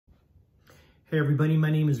Hey everybody, my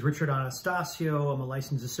name is Richard Anastasio. I'm a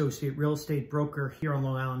licensed associate real estate broker here on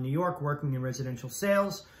Long Island, New York, working in residential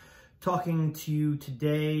sales. Talking to you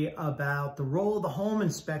today about the role of the home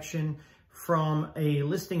inspection from a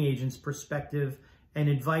listing agent's perspective and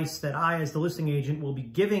advice that I, as the listing agent, will be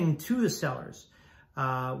giving to the sellers.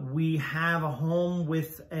 We have a home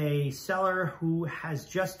with a seller who has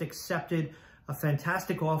just accepted a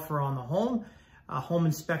fantastic offer on the home. A home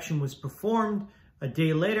inspection was performed. A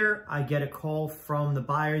day later, I get a call from the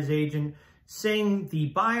buyer's agent saying the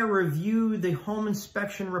buyer reviewed the home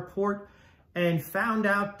inspection report and found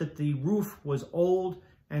out that the roof was old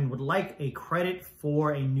and would like a credit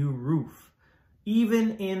for a new roof.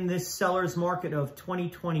 Even in this seller's market of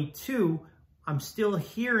 2022, I'm still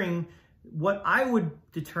hearing what I would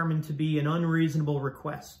determine to be an unreasonable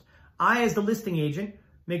request. I, as the listing agent,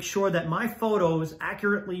 make sure that my photos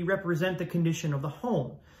accurately represent the condition of the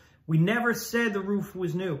home. We never said the roof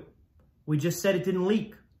was new. We just said it didn't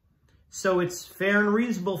leak. So it's fair and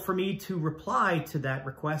reasonable for me to reply to that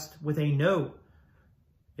request with a no.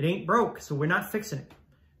 It ain't broke, so we're not fixing it.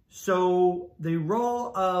 So the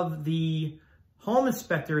role of the home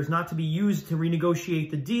inspector is not to be used to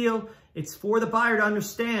renegotiate the deal. It's for the buyer to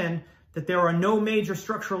understand that there are no major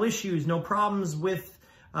structural issues, no problems with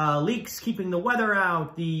leaks, keeping the weather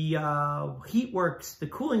out, the heat works, the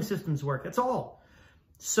cooling systems work. That's all.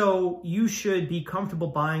 So you should be comfortable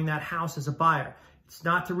buying that house as a buyer. It's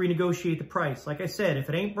not to renegotiate the price. Like I said, if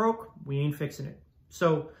it ain't broke, we ain't fixing it.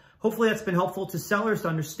 So hopefully that's been helpful to sellers to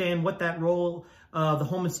understand what that role of the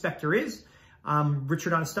home inspector is. I'm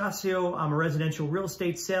Richard Anastasio. I'm a residential real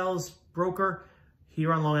estate sales broker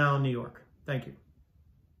here on Long Island, New York. Thank you.